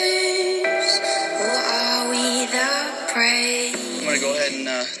pray. I'm going to go ahead and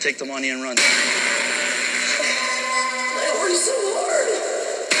take the money and run. I worked so hard.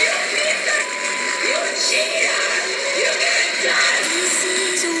 You cheater! You're gonna die! This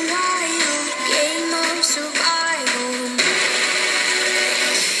is a wild game of survival.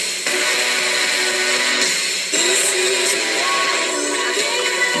 This is a wild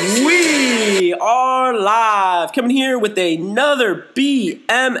game of We are live, coming here with another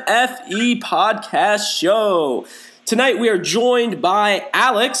BMFE podcast show. Tonight we are joined by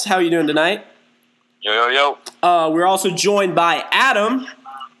Alex. How are you doing tonight? Yo. We're also joined by Adam.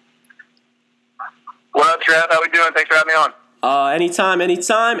 What up, Trev? How we doing? Thanks for having me on. Anytime.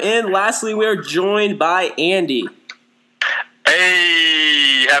 And lastly, we are joined by Andy.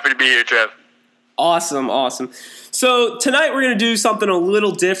 Hey, happy to be here, Trev. Awesome. So tonight we're going to do something a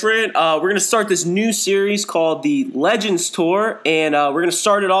little different. We're going to start this new series called the Legends Tour, and we're going to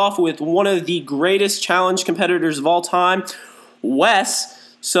start it off with one of the greatest challenge competitors of all time,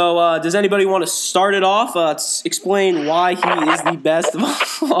 Wes. So does anybody want to start it off? Explain why he is the best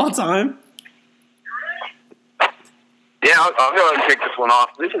of all time? Yeah, I'll go ahead and kick this one off.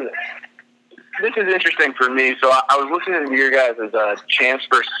 This is interesting for me. So I was listening to your guys' Chance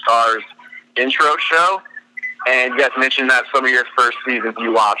vs. Stars intro show, and you guys mentioned that some of your first seasons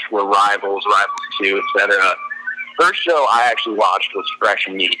you watched were Rivals 2, etc. First show I actually watched was Fresh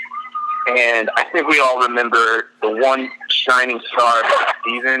Meat, and I think we all remember the one shining star of that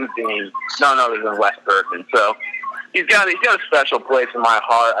season being none other than Wes Bergman. So he's got a special place in my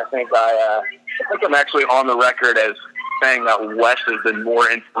heart. I think I'm actually on the record as saying that Wes has been more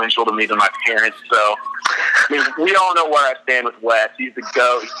influential to me than my parents. So I mean, we all know where I stand with Wes. He's the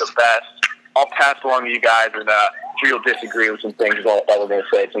GOAT. He's the best. I'll pass along to you guys, and I'm sure you'll disagree with some things that we're going to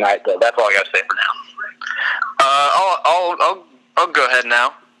say tonight. But that's all I got to say for now. I'll go ahead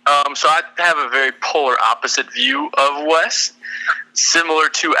now. So I have a very polar opposite view of Wes. Similar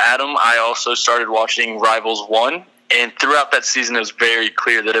to Adam, I also started watching Rivals 1, and throughout that season it was very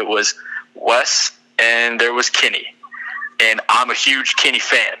clear that it was Wes and there was Kenny. And I'm a huge Kenny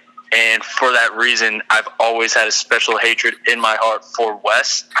fan. And for that reason, I've always had a special hatred in my heart for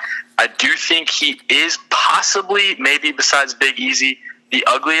Wes. I do think he is possibly, maybe besides Big Easy, the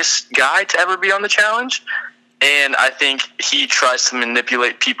ugliest guy to ever be on the challenge. And I think he tries to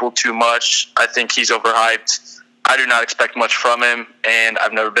manipulate people too much. I think he's overhyped. I do not expect much from him, and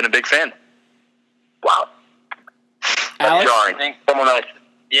I've never been a big fan. Wow. Alex? Sorry. Someone else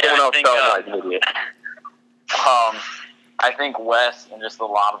felt like an idiot. I think Wes, in just a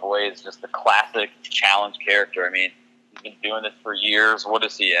lot of ways, just the classic challenge character. I mean, he's been doing this for years. What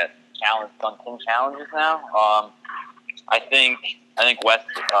is he at? Done 10 challenges now. I think Wes.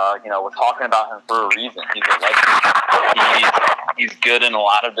 We're talking about him for a reason. He's a legend. He's good in a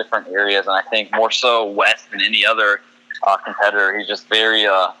lot of different areas, and I think more so Wes than any other competitor. He's just very.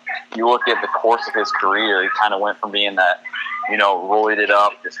 You look at the course of his career. He kind of went from being that, roided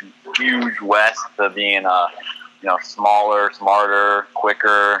up, this huge Wes to being smaller, smarter,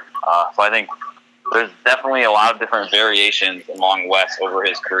 quicker. So I think there's definitely a lot of different variations among Wes over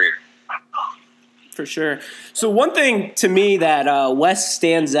his career. For sure. So one thing to me that Wes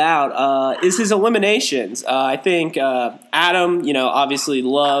stands out is his eliminations. I think Adam, obviously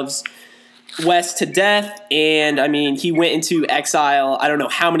loves Wes to death, and I mean he went into exile I don't know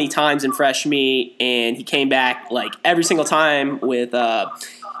how many times in Fresh Meat, and he came back like every single time with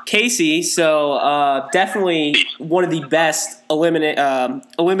Casey. So definitely one of the best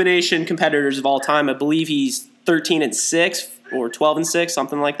elimination competitors of all time. I believe he's 13-6 or 12-6,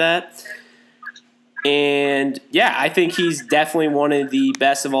 something like that. And yeah, I think he's definitely one of the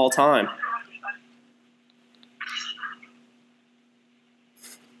best of all time.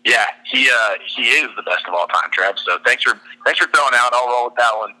 Yeah, he is the best of all time, Trev. So thanks for throwing out. I'll roll with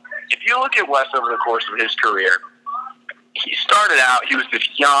that one. If you look at Wes over the course of his career, he started out. He was this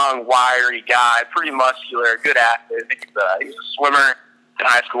young, wiry guy, pretty muscular, good athlete. I think he was a swimmer in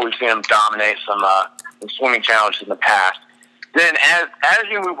high school. We've seen him dominate some swimming challenges in the past. Then as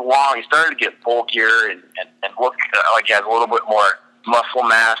you move along, he started to get bulkier and look like he has a little bit more muscle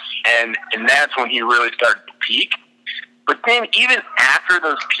mass, and that's when he really started to peak. But then even after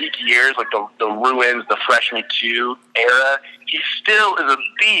those peak years, like the Ruins, the Fresh Meat 2 era, he still is a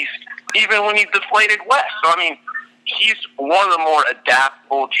beast, even when he's deflated West. So, I mean, he's one of the more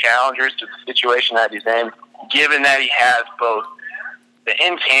adaptable challengers to the situation that he's in, given that he has both the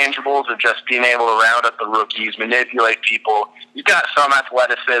intangibles of just being able to round up the rookies, manipulate people. He's got some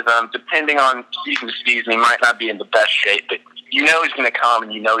athleticism. Depending on season to season, he might not be in the best shape, but you know he's going to come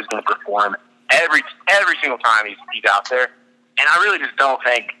and you know he's going to perform every single time he's out there. And I really just don't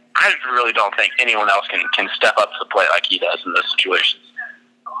think I really don't think anyone else can step up to the plate like he does in those situations.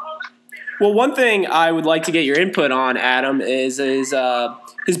 Well, one thing I would like to get your input on, Adam, is his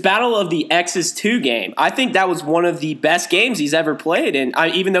Battle of the X's 2 game. I think that was one of the best games he's ever played, and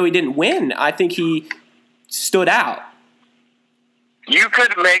even though he didn't win, I think he stood out. You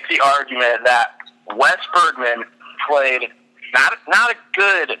could make the argument that Wes Bergman played not a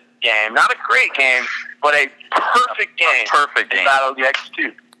good game, not a great game, but a perfect game. In Battle of the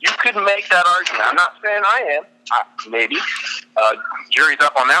X2. You could make that argument. I'm not saying I am. Maybe. Jury's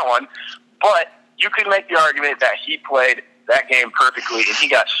up on that one. But you could make the argument that he played that game perfectly, and he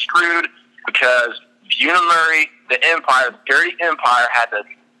got screwed because Una Murray, the Empire, the Dirty Empire,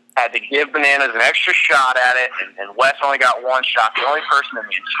 had to give Bananas an extra shot at it, and Wes only got one shot. The only person in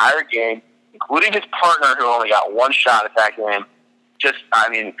the entire game, including his partner, who only got one shot at that game. It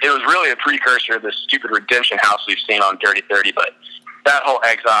was really a precursor of the stupid redemption house we've seen on Dirty 30, but that whole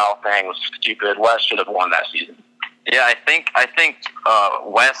exile thing was stupid. Wes should have won that season. Yeah, I think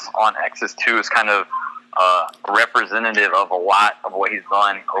Wes on X's 2 is kind of representative of a lot of what he's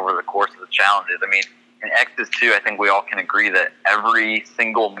done over the course of the challenges. I mean, in X's 2, I think we all can agree that every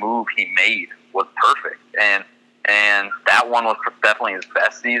single move he made was perfect, and that one was definitely his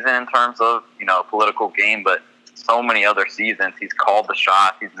best season in terms of political game. But so many other seasons, he's called the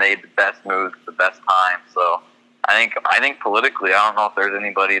shots, he's made the best moves at the best time. So I think politically, I don't know if there's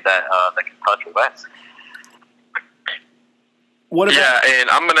anybody that can touch Wes. And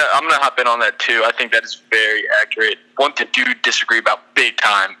I'm gonna hop in on that too. I think that is very accurate. One thing I do disagree about big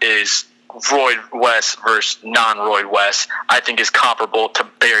time is Royd Wes versus non-Royd Wes. I think is comparable to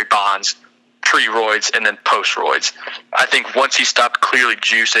Barry Bonds pre-Royds and then post-Royds. I think once he stopped clearly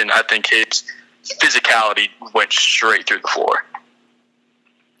juicing, I think his physicality went straight through the floor.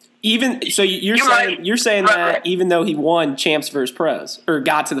 Even so, you're saying that even though he won champs versus pros or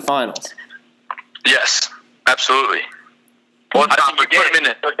got to the finals. Yes, absolutely. Well, I think you put him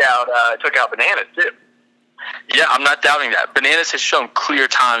in it. Took out Bananas too. Yeah, I'm not doubting that. Bananas has shown clear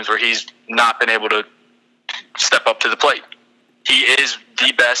times where he's not been able to step up to the plate. He is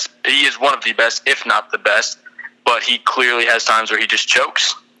the best. He is one of the best, if not the best. But he clearly has times where he just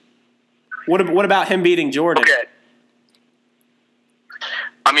chokes. What about him beating Jordan? Okay.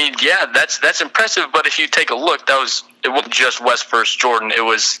 I mean, yeah, that's impressive. But if you take a look, it wasn't just Wes versus Jordan. It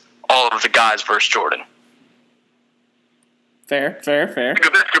was all of the guys versus Jordan. Fair. That's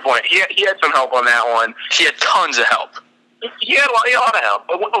a good point. He had some help on that one. He had tons of help. He had a lot of help.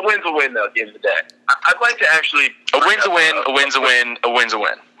 A win's a win, though, at the end of the day. I'd like to actually... A win's a win, a win's a win, a win's a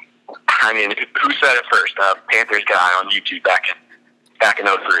win. I mean, who said it first? Panthers guy on YouTube back in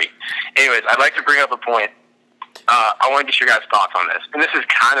 03. Anyways, I'd like to bring up a point. I want to get your guys' thoughts on this. And this is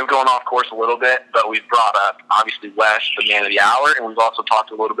kind of going off course a little bit, but we've brought up, obviously, Wes, the man of the hour, and we've also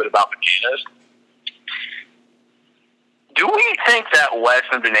talked a little bit about Bananas. Do we think that Wes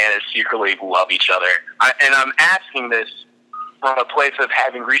and Bananas secretly love each other? And I'm asking this from a place of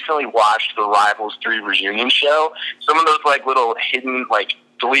having recently watched the Rivals 3 reunion show. Some of those little hidden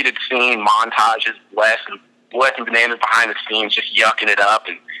deleted scene montages, Wes and Bananas behind the scenes just yucking it up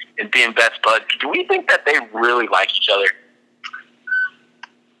and being best buds. Do we think that they really like each other?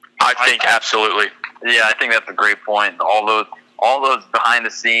 I think absolutely. Yeah, I think that's a great point. All those behind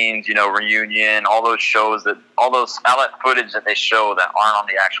the scenes, reunion, all those outlet footage that they show that aren't on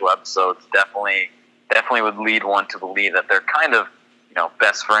the actual episodes definitely would lead one to believe that they're kind of,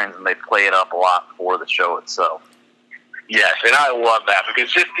 best friends, and they play it up a lot for the show itself. Yes, and I love that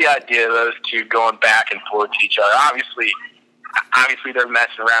because just the idea of those two going back and forth to each other, obviously they're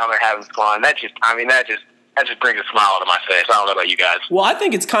messing around, they're having fun. That just brings a smile to my face. I don't know about you guys. Well, I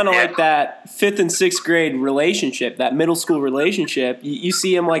think it's kind of like that 5th and 6th grade relationship, that middle school relationship. You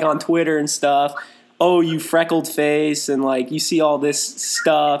see them on Twitter and stuff. Oh, you freckled face, and you see all this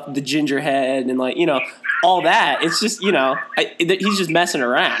stuff, the ginger head, and all that. It's just he's just messing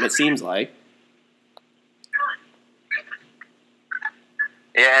around. It seems like.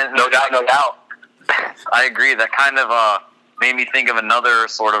 Yeah, no doubt. I agree. That kind of made me think of another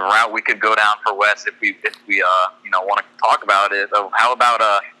sort of route we could go down for Wes if we want to talk about it. How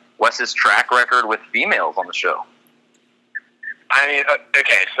about Wes's track record with females on the show? I mean,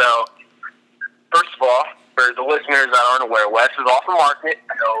 okay, so first of all, for the listeners that aren't aware, Wes is off the market.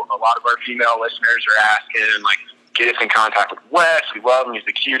 I know a lot of our female listeners are asking, get us in contact with Wes. We love him. He's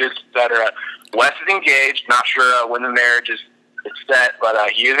the cutest, etc. Wes is engaged. Not sure when the marriage is set, but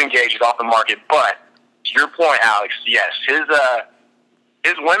he is engaged. He's off the market. But to your point, Alex, yes, his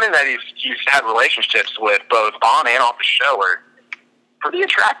women that he's had relationships with, both on and off the show, are pretty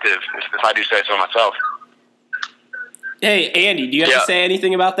attractive, if I do say so myself. Hey, Andy, do you have to say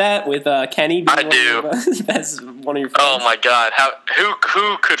anything about that with Kenny being one of your friends? Oh, my God.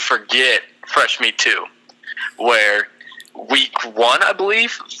 Who could forget Fresh Meat 2, where week 1, I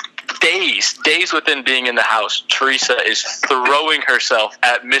believe, days within being in the house, Teresa is throwing herself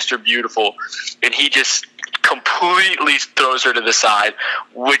at Mr. Beautiful, and he just completely throws her to the side,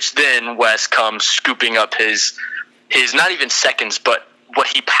 which then Wes comes scooping up his not even seconds, but what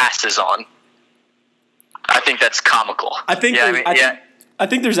he passes on. I think that's comical. I think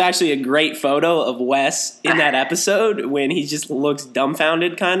there's actually a great photo of Wes in that episode when he just looks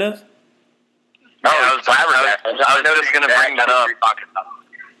dumbfounded, kind of. I was just going to bring that up.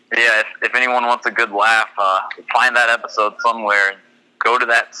 Yeah, if anyone wants a good laugh, find that episode somewhere and go to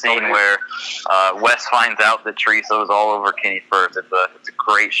that scene where Wes finds out that Teresa was all over Kenny first. It's a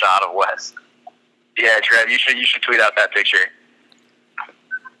great shot of Wes. Yeah, Trev, you should tweet out that picture.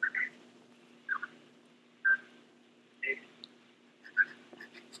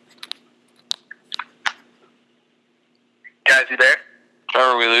 Guys, you there?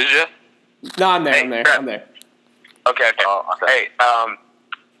 Or we lose you? No, I'm there. Trev. I'm there. Okay. Hey,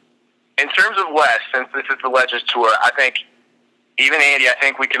 in terms of Wes, since this is the Legends Tour, I think, even Andy, I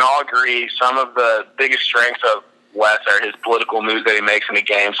think we can all agree some of the biggest strengths of Wes are his political moves that he makes in the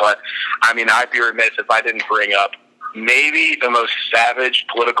game. So, I'd be remiss if I didn't bring up maybe the most savage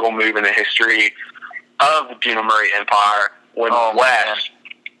political move in the history of the Dino Murray Empire when Wes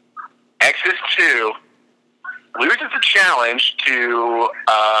exits 2, loses the challenge to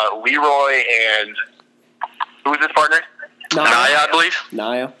Leroy and who was his partner? Naya, I believe.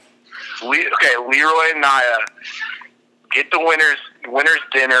 Naya. Leroy and Naya get the winner's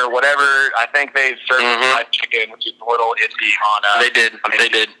dinner, whatever. I think they served fried chicken, which is a little iffy on. They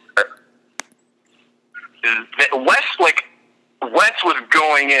did. Wes was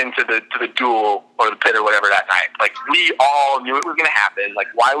going into the duel or the pit or whatever that night. Like, we all knew it was going to happen. Like,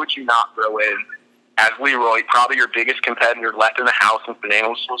 why would you not throw in as Leroy, probably your biggest competitor left in the house since the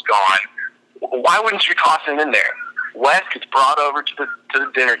Daniels was gone? Why wouldn't you toss him in there? Wes gets brought over to the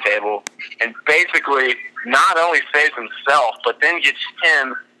dinner table and basically not only saves himself, but then gets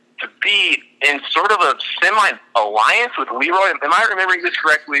him to be in sort of a semi-alliance with Leroy. Am I remembering this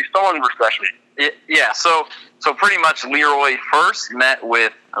correctly? Someone refresh me. Yeah, so pretty much Leroy first met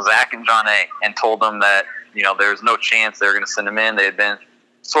with Zach and John A. and told them that, there's no chance they were going to send him in. They had been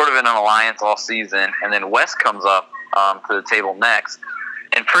sort of in an alliance all season. And then Wes comes up to the table next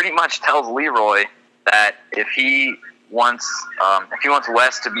and pretty much tells Leroy that if he wants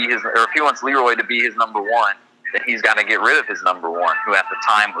Wes to be if he wants Leroy to be his number 1, then he's got to get rid of his number 1, who at the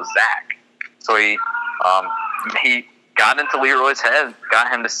time was Zach. So he got into Leroy's head,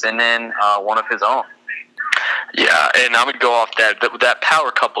 got him to send in one of his own. Yeah, and I'm going to go off that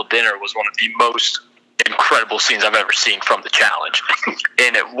power couple dinner was one of the most incredible scenes I've ever seen from the challenge.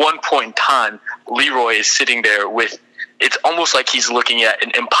 And at one point in time, Leroy is sitting there with, it's almost like he's looking at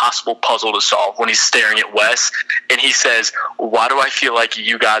an impossible puzzle to solve when he's staring at Wes, and he says, "Why do I feel like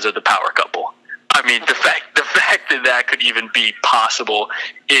you guys are the power couple?" I mean, the fact that could even be possible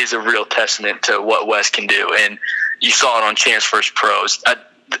is a real testament to what Wes can do. And you saw it on Champs vs. Pros.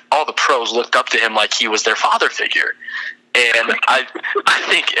 All the pros looked up to him like he was their father figure. And I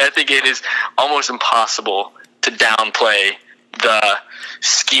think it is almost impossible to downplay the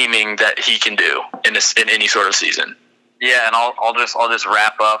scheming that he can do in any sort of season. Yeah, and I'll just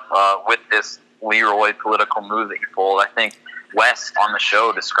wrap up with this Leroy political move that he pulled. I think Wes on the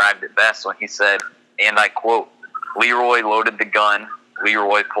show described it best when he said, and I quote, "Leroy loaded the gun.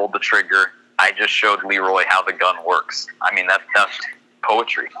 Leroy pulled the trigger. I just showed Leroy how the gun works." I mean, that's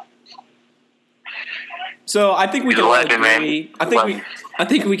poetry. So I think we can all agree. I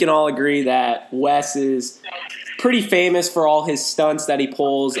think we can all agree that Wes is pretty famous for all his stunts that he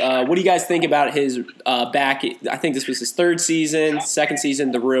pulls. What do you guys think about his back? I think this was his second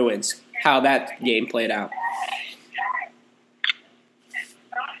season, The Ruins. How that game played out.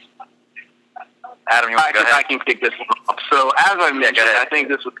 Adam, you want to go ahead? I can pick this one up. So as I mentioned, I think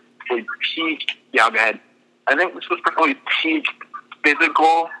this was probably peak. Yeah, go ahead. I think this was probably peak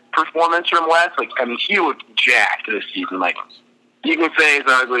physical performance from Wes. He looked jacked this season. Like, you can say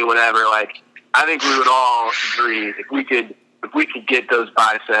it's ugly, whatever. Like, I think we would all agree if we could get those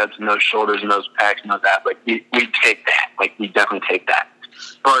biceps and those shoulders and those pecs and those abs, we'd take that. Like, we definitely take that.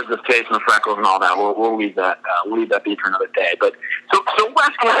 As far as the face and the freckles and all that, we'll leave that. We'll leave that be for another day. But so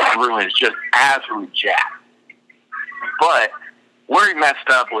Wes Ruins just absolutely jacked. But where he messed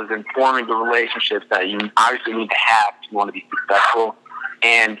up was in forming the relationships that you obviously need to have if you want to be successful.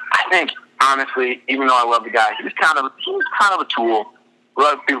 And I think, honestly, even though I love the guy, he was kind of a tool,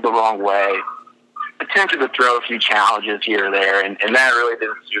 rubbed people the wrong way. attempted to throw a few challenges here or there, and that really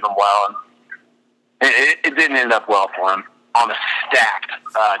didn't suit him well. And it didn't end up well for him on a stacked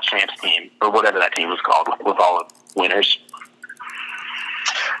champs team, or whatever that team was called, with all the winners.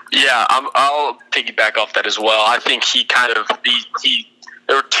 Yeah, I'll piggyback off that as well. I think he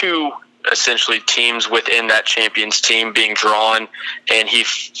there were two essentially teams within that champions team being drawn, and he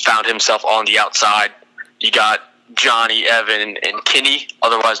found himself on the outside. You got Johnny, Evan, and Kenny,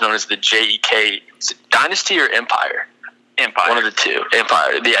 otherwise known as the JEK. Is it Dynasty or Empire? Empire. One of the two.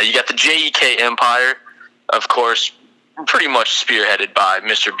 Empire. Yeah, you got the JEK Empire, of course, pretty much spearheaded by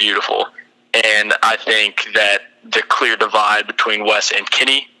Mr. Beautiful. And I think that the clear divide between Wes and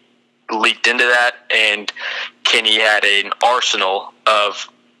Kenny leaked into that, and Kenny had an arsenal of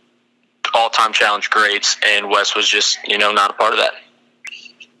all-time challenge greats, and Wes was just, not a part of that.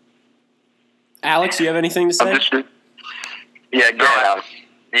 Alex, do you have anything to say? Yeah, go ahead, Alex.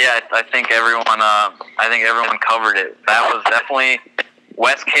 Yeah, I think everyone covered it. That was definitely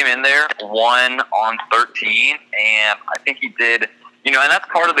Wes came in there 1 on 13, and I think he did. And that's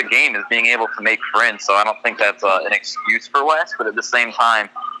part of the game, is being able to make friends. So I don't think that's an excuse for Wes, but at the same time,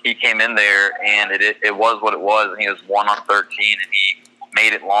 he came in there and it was what it was, and he was 1 on 13, and he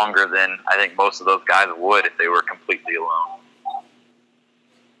made it longer than I think most of those guys would if they were completely alone.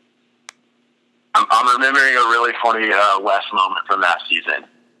 I'm remembering a really funny Wes moment from that season.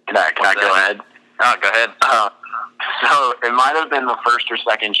 Can I go ahead? Oh, go ahead. So it might have been the first or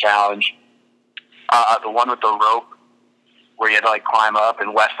second challenge, the one with the rope where you had to climb up,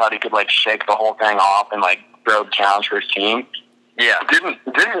 and Wes thought he could shake the whole thing off and throw the challenge for his team. Yeah, it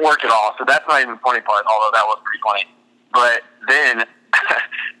didn't work at all. So that's not even the funny part, although that was pretty funny. But then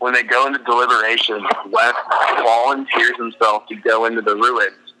when they go into deliberation, Wes volunteers himself to go into the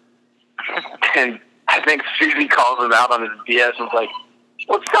ruins. And I think Susie calls him out on his BS and was like,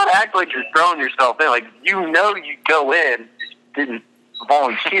 well, it's got to act like you're throwing yourself in. You go in, didn't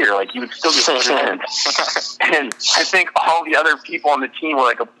volunteer. You would still get put in. And I think all the other people on the team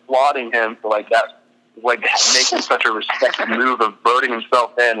were applauding him for that, making such a respected move of voting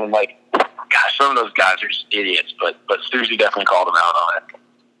himself in. And gosh, some of those guys are just idiots. But Susie definitely called him out on it.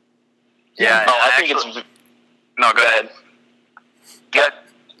 Yeah, I think it's. No, go ahead.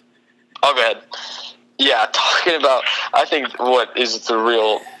 I'll go ahead. Yeah, talking about, I think what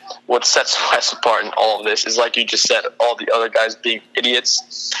sets Wes apart in all of this is, like you just said, all the other guys being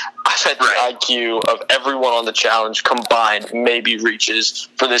idiots. I bet the IQ of everyone on the challenge combined maybe reaches,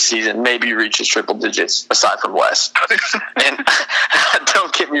 for this season, triple digits, aside from Wes. And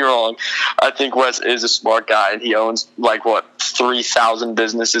don't get me wrong, I think Wes is a smart guy, and he owns, 3,000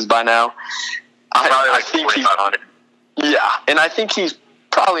 businesses by now. I think and I think he's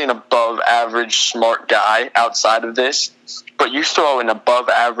probably an above-average smart guy outside of this, but you throw an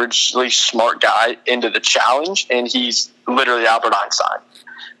above-averagely smart guy into the challenge, and he's literally Albert Einstein.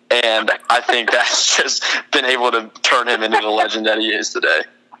 And I think that's just been able to turn him into the legend that he is today.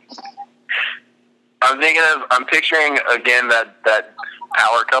 I'm picturing, again, that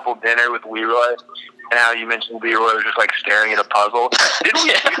power couple dinner with Leroy, and how you mentioned Leroy was just staring at a puzzle. Didn't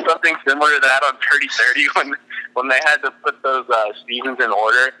we do something similar to that on 30-30 when they had to put those Stevens in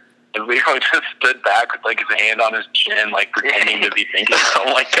order, and Leroy just stood back with his hand on his chin, pretending to be thinking? Oh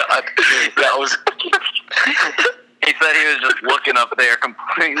my God, that was. He said he was just looking up there,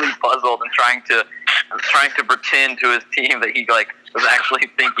 completely puzzled, and trying to pretend to his team that he was actually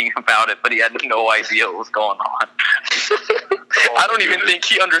thinking about it, but he had no idea what was going on. I don't even think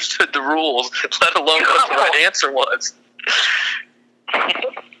he understood the rules, let alone what the right answer was.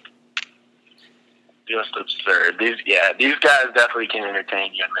 Just absurd. These guys definitely can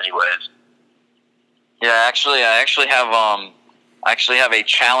entertain you in many ways. Yeah, I actually have a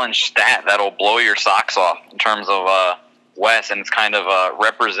challenge stat that'll blow your socks off in terms of Wes, and it's kind of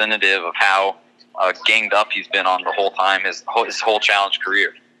representative of how ganged up he's been on the whole time, his whole challenge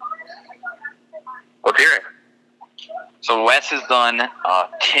career. Let's hear it. So Wes has done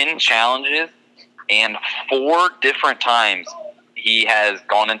 10 challenges, and 4 different times he has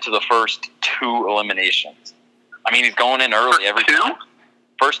gone into the first 2 eliminations. I mean, he's going in early every time.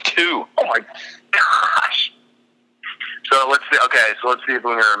 First 2. Oh my gosh. So let's see. Okay, so let's see if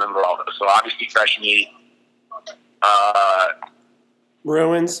we can remember all those. So obviously, Fresh Meat,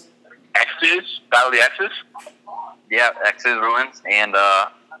 Ruins, X's, Battle of the X's. Yeah, X's, Ruins, and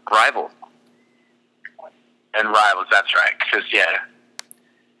Rivals. And Rivals, that's right. Because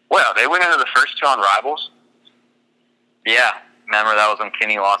well, they went into the first 2 on Rivals. Yeah, remember that was when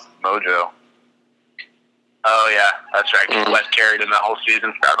Kenny lost his mojo. Oh yeah, that's right. Wes carried him that whole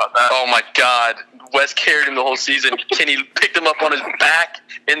season. Forgot about that. Oh my God, Wes carried him the whole season. Kenny picked him up on his back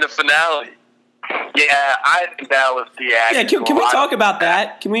in the finale. Yeah, I think that was theatrical. Yeah, can we talk about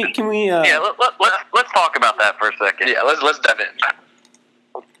that? Can we? Yeah, let's talk about that for a second. Yeah, let's dive in.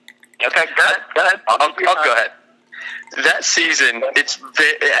 Okay, go ahead. I'll go ahead. That season,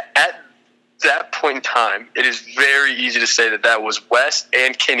 at that point in time, it is very easy to say that was Wes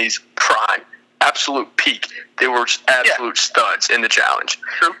and Kenny's prime, absolute peak. They were absolute studs in the challenge.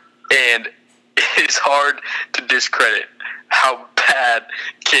 True. And it is hard to discredit how bad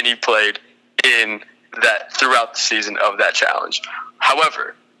Kenny played in that throughout the season of that challenge.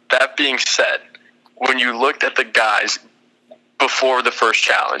 However, that being said, when you looked at the guys before the first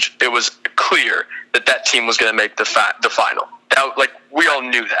challenge, it was clear that team was going to make the final. We all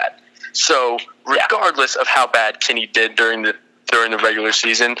knew that. So regardless of how bad Kenny did during the regular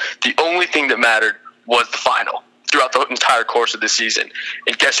season, the only thing that mattered was the final throughout the entire course of the season.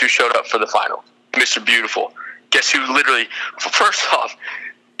 And guess who showed up for the final? Mr. Beautiful. Guess who literally, first off,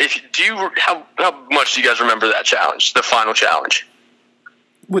 how much do you guys remember that challenge, the final challenge?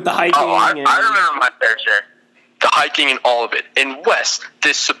 With the hiking. I remember my fair share. The hiking and all of it. And Wes,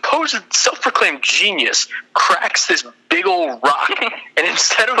 this supposed self-proclaimed genius, cracks this big old rock, and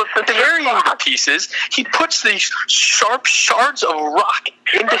instead of carrying the pieces, he puts these sharp shards of rock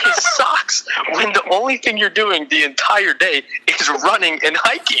into his socks when the only thing you're doing the entire day is running and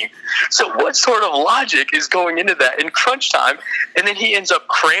hiking. So what sort of logic is going into that in crunch time? And then he ends up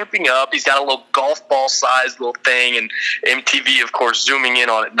cramping up. He's got a little golf ball sized little thing, and MTV, of course, zooming in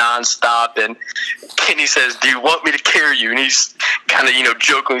on it nonstop. And Kenny says, "Do you want me to carry you?" And he's kind of,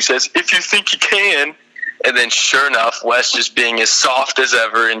 jokingly says, "If you think you can." And then sure enough, Wes just being as soft as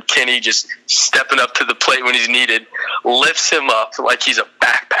ever, and Kenny just stepping up to the plate when he's needed, lifts him up like he's a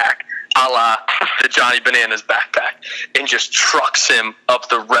backpack, a la the Johnny Bananas backpack, and just trucks him up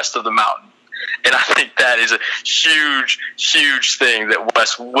the rest of the mountain. And I think that is a huge, huge thing that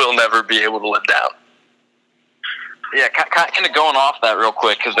Wes will never be able to live down. Yeah, kind of going off that real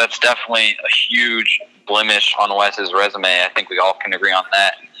quick, because that's definitely a huge blemish on Wes's resume. I think we all can agree on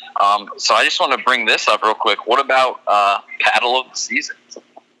that. So I just want to bring this up real quick. What about Battle of the Seasons?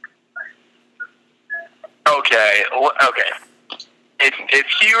 Okay. If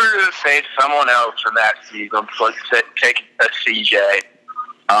you were to face someone else from that season, let's take a CJ,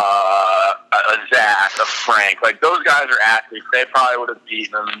 a Zach, a Frank, those guys are athletes. They probably would have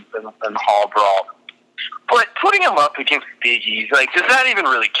beaten them in the Hall Brawl. But putting him up against Biggies, does that even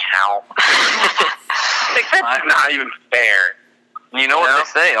really count? That's not even fair. You know what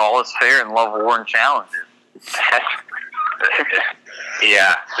they say, all is fair in love, war, and challenges.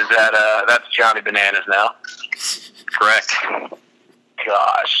 Yeah. Is that's Johnny Bananas now? Correct.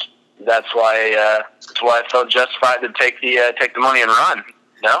 Gosh. That's why I felt justified to take the money and run.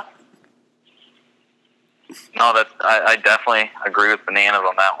 No? No, I definitely agree with Bananas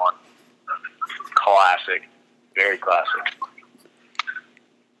on that one. Classic. Very classic.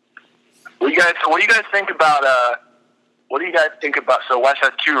 What do you guys think about so Wes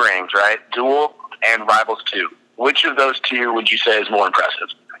has 2 rings, right? Duel and Rivals 2. Which of those 2 would you say is more impressive?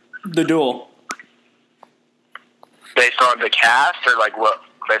 The Duel. Based on the cast, or what?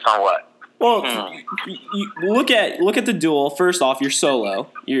 Based on what? Well, you look at the Duel. First off, you're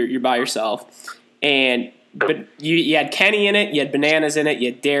solo. You're by yourself, but you had Kenny in it, you had Bananas in it,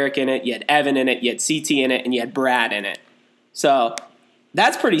 you had Derek in it, you had Evan in it, you had CT in it, and you had Brad in it. So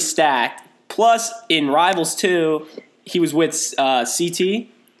that's pretty stacked. Plus, in Rivals 2, he was with CT.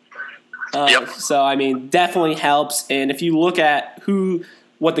 Yep. So, definitely helps. And if you look at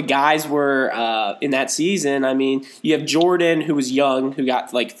what the guys were in that season, you have Jordan, who was young, who got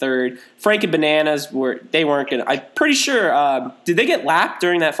 3rd. Frank and Bananas weren't going to. I'm pretty sure. Did they get lapped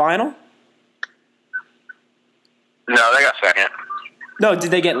during that final? No, they got 2nd. No,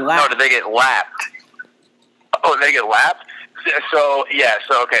 did they get lapped? No, did they get lapped? Oh, they get lapped? So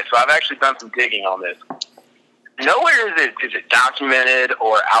I've actually done some digging on this. Nowhere is it documented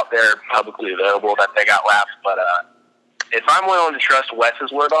or out there publicly available that they got lapped, but if I'm willing to trust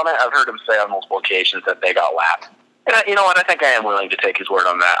Wes's word on it, I've heard him say on multiple occasions that they got lapped. And you know what? I think I am willing to take his word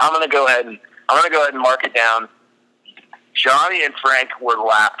on that. I'm going to go ahead and mark it down. Johnny and Frank were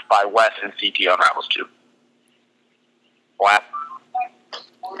lapped by Wes and CT on Rivals 2. Lap.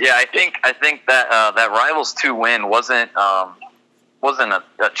 Yeah, I think that that Rivals 2 win wasn't a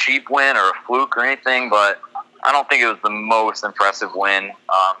cheap win or a fluke or anything, but I don't think it was the most impressive win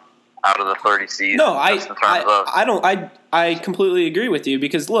out of the 30 seasons. No, I completely agree with you,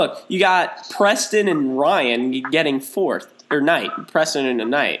 because look, you got Preston and Ryan getting 4th or Knight. Preston and a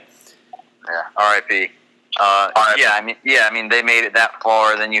Knight. Yeah, R.I.P. They made it that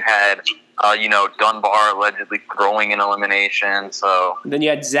far. Then you had Dunbar allegedly throwing an elimination. So Then you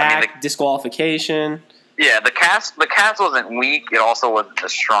had Zach disqualification. yeah, the cast wasn't weak. It also wasn't the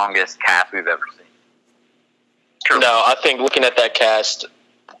strongest cast we've ever seen. True. No, I think looking at that cast,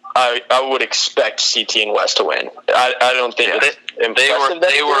 I would expect CT and West to win. I don't think it's impressive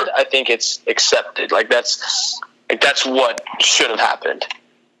they were. I think it's accepted. Like that's what should have happened.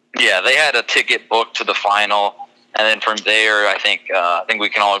 Yeah, they had a ticket booked to the final, and then from there, I think we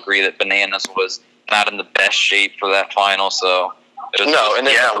can all agree that Bananas was not in the best shape for that final. So and then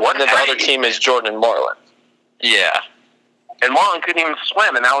the other team is Jordan and Marlon. Yeah, and Marlon couldn't even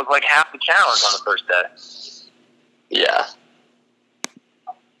swim, and that was like half the challenge on the first day. Yeah.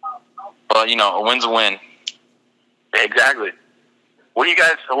 But a win's a win. Exactly. What do you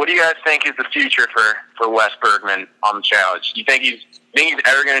guys think is the future for Wes Bergman on the challenge? Do you think he's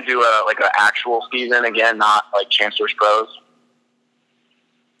ever going to do an actual season again, not like Chancellor's Pros?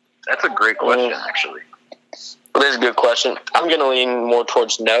 That's a great question, actually. It is a good question. I'm going to lean more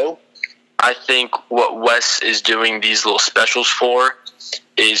towards no. I think what Wes is doing these little specials for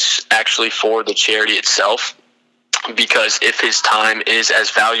is actually for the charity itself. Because if his time is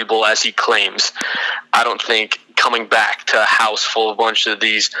as valuable as he claims, I don't think coming back to a house full of a bunch of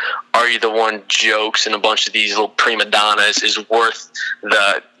these Are You the One jokes and a bunch of these little prima donnas is worth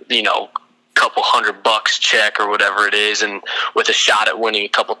the, couple $100 check or whatever it is, and with a shot at winning a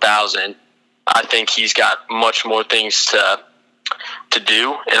couple thousand. I think he's got much more things to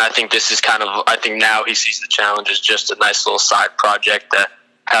do, and I think this is I think now he sees the challenge as just a nice little side project to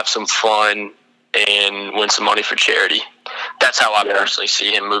have some fun and win some money for charity. That's how I personally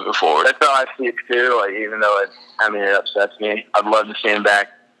see him moving forward. That's how I see it too. Like, even though it upsets me, I'd love to see him back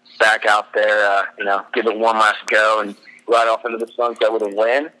out there. Give it one last go and ride off into the sunset with a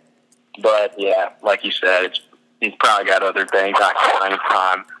win. But yeah, like you said, he's probably got other things occupying his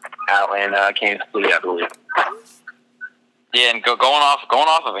time out in Kansas City, I believe. Yeah, and going off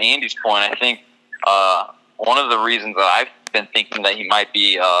of Andy's point, I think one of the reasons that I've been thinking that he might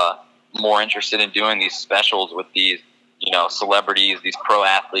be more interested in doing these specials with these, celebrities, these pro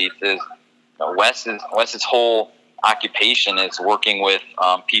athletes is Wes's whole occupation is working with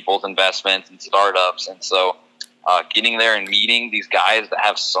people's investments and startups. And so getting there and meeting these guys that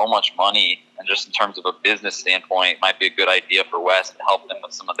have so much money, and just in terms of a business standpoint, might be a good idea for Wes to help them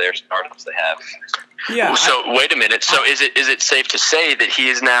with some of their startups they have. Yeah. So wait a minute. So is it safe to say that he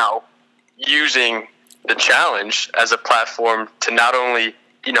is now using the challenge as a platform to not only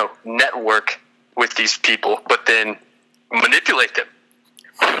network with these people, but then manipulate them?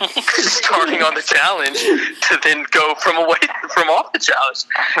 Starting on the challenge to then go from off the challenge.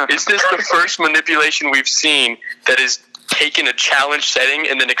 Is this the first manipulation we've seen that has taken a challenge setting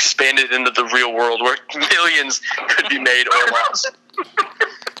and then expanded into the real world where millions could be made or lost?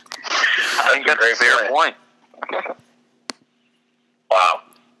 I think that's a fair point. Wow.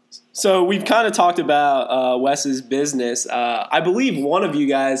 So we've kind of talked about Wes's business. I believe one of you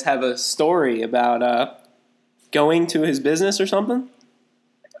guys have a story about going to his business or something.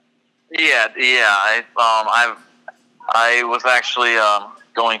 Yeah. I was actually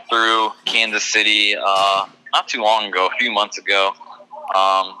going through Kansas City not too long ago, a few months ago.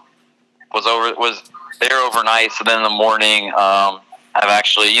 Was there overnight. So then in the morning, I've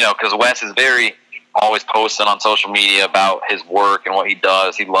actually, because Wes is always posting on social media about his work and what he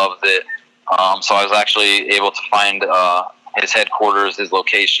does. He loves it. So I was actually able to find his headquarters, his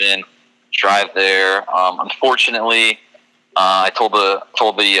location, drive there. Unfortunately, I told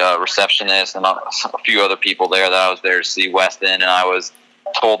the receptionist and a few other people there that I was there to see Weston, and I was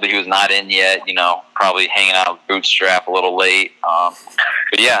told that he was not in yet. Probably hanging out with Bootstrap a little late.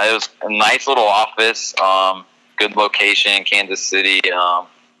 But yeah, it was a nice little office. Good location, Kansas City.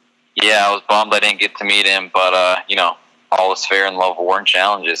 Yeah, I was bummed I didn't get to meet him, but all is fair in love, war, and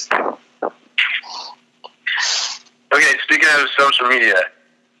challenges. Okay, speaking of social media,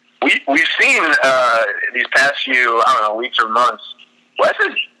 we've seen these past few weeks or months. Wes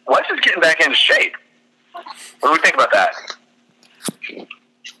is getting back into shape. What do we think about that?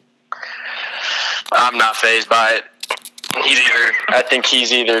 I'm not fazed by it. I think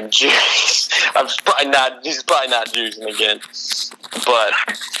he's either juiced. He's probably not juicing again. But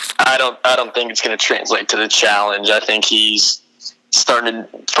I don't think it's going to translate to the challenge. I think he's starting to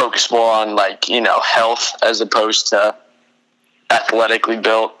focus more on health as opposed to athletically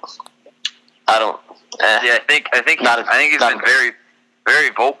built. Yeah, I think he's been very, very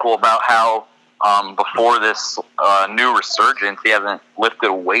vocal about how before this new resurgence, he hasn't lifted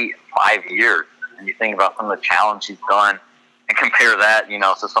a weight in 5 years. And you think about some of the challenge he's done, and compare that,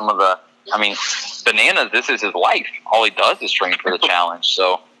 to some of the. Bananas. This is his life. All he does is train for the challenge.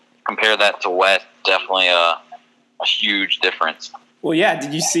 So compare that to West, definitely a huge difference. Well, yeah.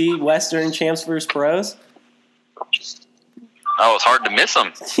 Did you see West during Champs vs. Pros? Oh, it's hard to miss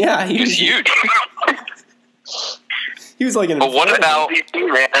him. Yeah, He was huge. He was like an. But what about?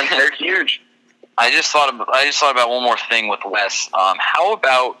 Man, they're huge. I just thought about one more thing with Wes. How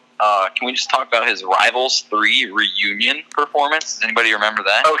about can we just talk about his Rivals 3 reunion performance? Does anybody remember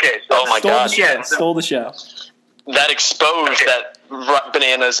that? Okay, so Oh my God! Stole the show. That exposed that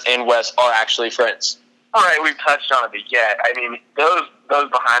Bananas and Wes are actually friends. all right, we've touched on it, but yeah, I mean, those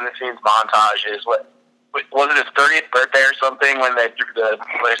behind the scenes montages. What was it? His 30th birthday or something when they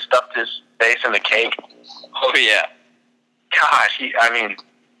stuffed his face in the cake? Oh yeah. Gosh, he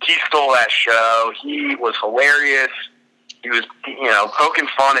stole that show. He was hilarious. He was, poking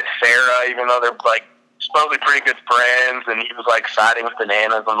fun at Sarah, even though they're like supposedly pretty good friends, and he was like siding with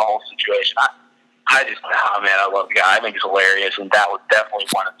Bananas on the whole situation. I love the guy. I think he's hilarious, and that was definitely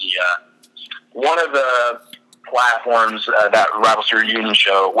one of the platforms that Rivals Reunion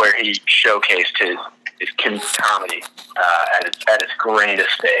show where he showcased his comedy at its greatest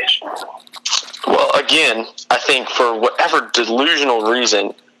stage. Well, again, I think for whatever delusional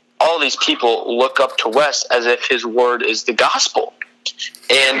reason, all these people look up to Wes as if his word is the gospel.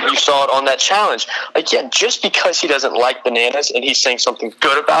 And you saw it on that challenge. Like, yeah, just because he doesn't like Bananas and he's saying something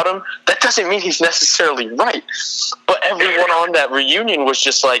good about him, that doesn't mean he's necessarily right. But everyone on that reunion was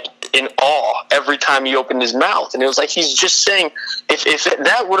just like in awe every time he opened his mouth. And it was like he's just saying, if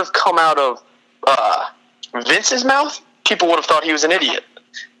that would have come out of Vince's mouth, people would have thought he was an idiot.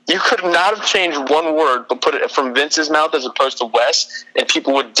 You could not have changed one word but put it from Vince's mouth as opposed to Wes, and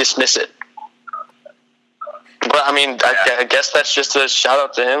people would dismiss it. But, I mean, I guess that's just a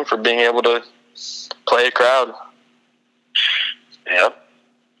shout-out to him for being able to play a crowd. Yep.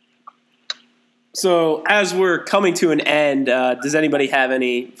 So, as we're coming to an end, does anybody have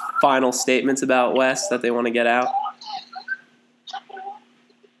any final statements about Wes that they want to get out?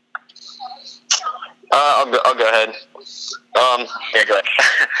 I'll go ahead. Yeah, go ahead.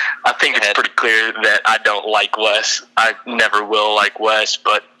 I think it's pretty clear that I don't like Wes. I never will like Wes,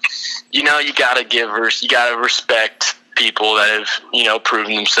 but you gotta respect people that have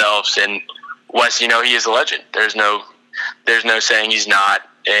proven themselves. And Wes, he is a legend. There's no saying he's not.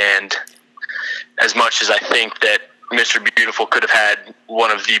 And as much as I think that Mr. Beautiful could have had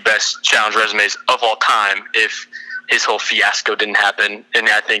one of the best challenge resumes of all time if his whole fiasco didn't happen, and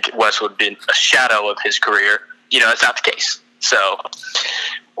I think Wes would have been a shadow of his career. That's not the case. So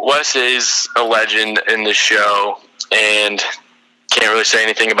Wes is a legend in the show, and can't really say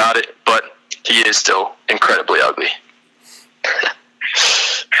anything about it, but he is still incredibly ugly.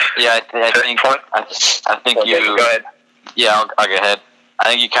 Yeah, I think you. Go ahead. Yeah, I'll go ahead. I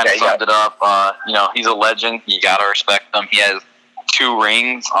think you kind of summed it up. He's a legend. You gotta respect him. He has 2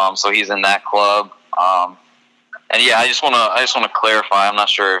 rings, so he's in that club. And yeah, I just want to clarify. I'm not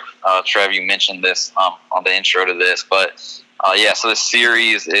sure if Trev, you mentioned this on the intro to this, but so this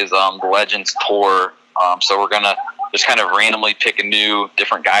series is the Legends Tour. So we're gonna just kind of randomly pick a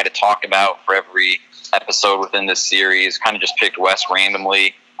different guy to talk about for every episode within this series. Kind of just picked Wes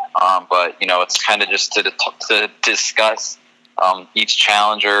randomly, but it's kind of just to discuss each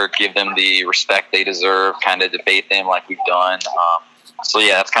challenger, give them the respect they deserve, kind of debate them like we've done. So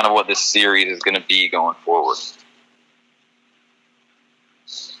yeah, that's kind of what this series is going to be going forward.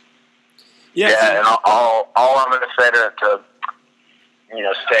 Yeah, and all I'm going to say to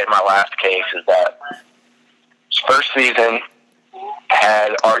state my last case is that his first season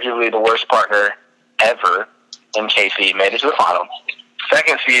had arguably the worst partner ever in Casey, made it to the final.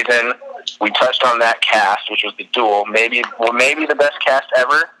 Second season, we touched on that cast, which was the duel, maybe the best cast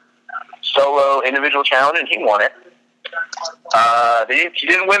ever, solo individual challenge, and he won it. He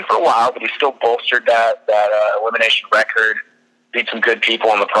didn't win for a while, but he still bolstered that elimination record. Beat some good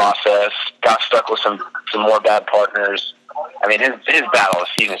people in the process. Got stuck with some more bad partners. I mean, his battle of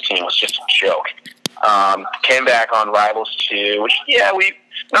the season team was just a joke. Came back on Rivals 2, which we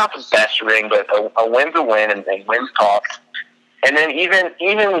not the best ring, but a win's a win, and wins talk. And then even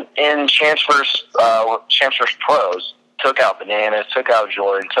in Champs vs. Pros, took out Bananas, took out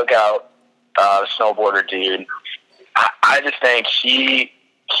Jordan, took out the snowboarder dude. I just think he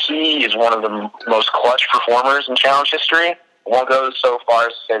is one of the most clutch performers in challenge history. I won't go so far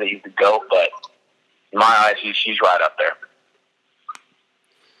as to say that he's the GOAT, but in my eyes, he's right up there.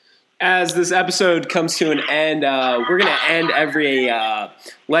 As this episode comes to an end, we're going to end every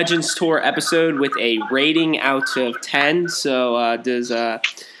Legends Tour episode with a rating out of 10. So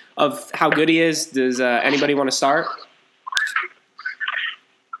of how good he is, does anybody want to start?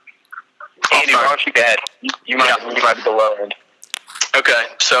 Andy, why don't you go ahead? You might be the low end. Okay,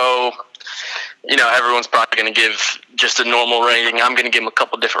 so everyone's probably going to give just a normal rating. I'm going to give him a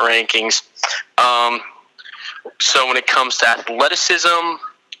couple different rankings. So when it comes to athleticism,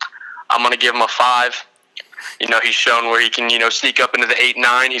 I'm going to give him a 5. He's shown where he can, sneak up into the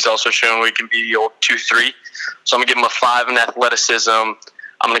 8-9. He's also shown where he can be the old 2-3. So I'm going to give him a 5 in athleticism. I'm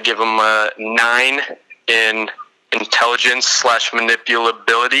going to give him a 9 in intelligence /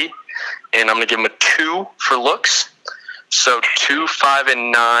 manipulability. And I'm going to give him a 2 for looks. So 2, 5,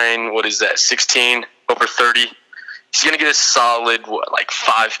 and 9, what is that, 16 over 30? He's going to get a solid,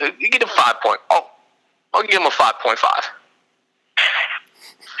 5. You get a 5 point. I'll give him a 5.5.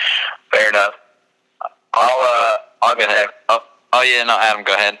 Fair enough. I'll go ahead. Adam,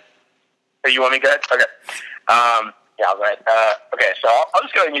 go ahead. Oh, you want me to go ahead? Okay. Yeah, I'll go ahead. Okay, so I'll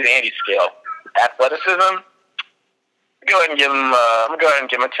just go ahead and use Andy's scale. Athleticism, I'm gonna go ahead and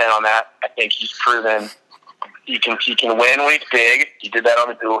give him a 10 on that. I think he's proven he can win when he's big. He did that on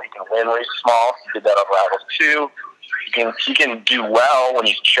the duel. He can win when he's small. He did that on Rivals 2. He can do well when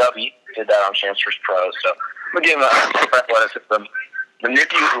he's chubby. He did that on Chancellor's Pro. So I'm gonna give him a athleticism.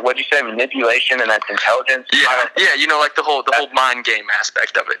 What'd you say? Manipulation, and that's intelligence. Yeah, the whole mind game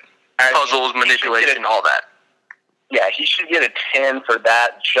aspect of it. Puzzles, manipulation, all that. Yeah, he should get a 10 for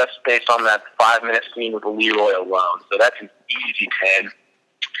that just based on that 5-minute scene with Leroy alone. So that's an easy 10.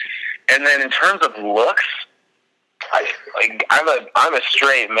 And then in terms of looks, I'm a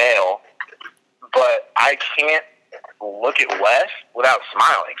straight male, but I can't look at Wes without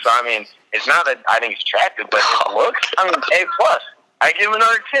smiling. So I mean, it's not that I think he's attractive, but his looks, A+. I give him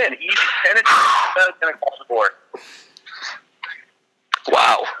another 10. Easy 10 across the board.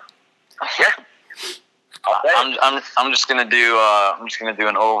 Wow. Yeah. I'm just gonna do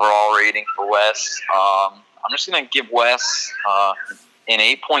an overall rating for Wes. I'm just gonna give Wes an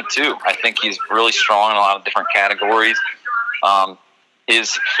 8.2. I think he's really strong in a lot of different categories.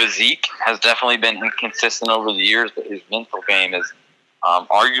 His physique has definitely been inconsistent over the years, but his mental game is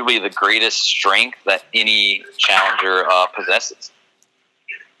arguably the greatest strength that any challenger possesses.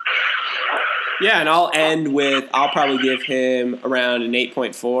 Yeah, and I'll probably give him around an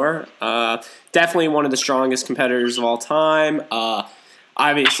 8.4. Definitely one of the strongest competitors of all time.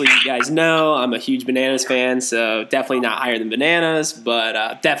 Obviously, you guys know I'm a huge Bananas fan, so definitely not higher than Bananas,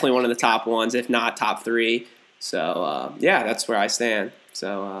 but definitely one of the top ones, if not top 3. So, yeah, that's where I stand.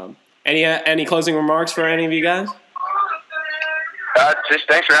 So, any closing remarks for any of you guys? Just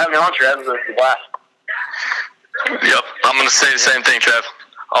thanks for having me on, Trev. It was a blast. Yep, I'm going to say the same thing, Trev.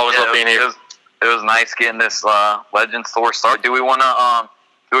 Always love being here. It was nice getting this Legends Tour started. Do we want to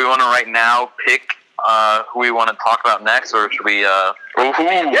right now pick who we want to talk about next, or should we? Yeah, let's do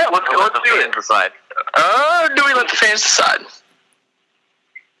it. Decide. Do we let the fans decide?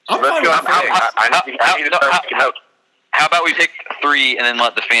 Let's go. I need to start picking out. How about we pick 3 and then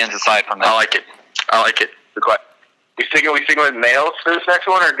let the fans decide from there? I like it. We sticking with males for this next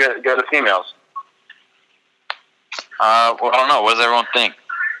one, or go to females? I don't know. What does everyone think?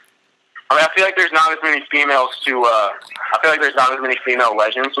 I feel like there's not as many females I feel like there's not as many female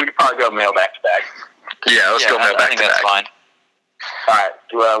legends, so we could probably go male back to back. Yeah, let's go male back to back. I think that's fine. All right.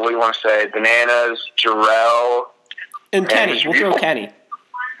 What do you want to say? Bananas, Jarrell, and Kenny. We'll throw Kenny.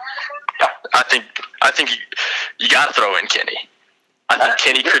 I think you got to throw in Kenny. I think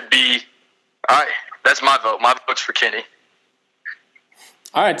Kenny could be. All right, that's my vote. My vote's for Kenny.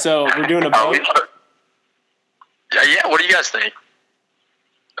 All right, so we're doing a vote. Yeah. What do you guys think?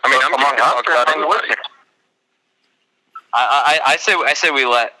 I mean, I'm going to talk about anybody. I say we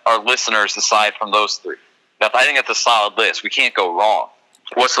let our listeners decide from those 3. I think that's a solid list. We can't go wrong.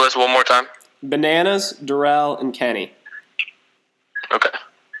 What's the list one more time? Bananas, Darrell, and Kenny. Okay.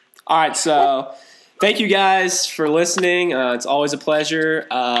 All right, so thank you guys for listening. It's always a pleasure,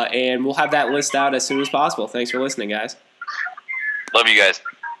 and we'll have that list out as soon as possible. Thanks for listening, guys. Love you guys.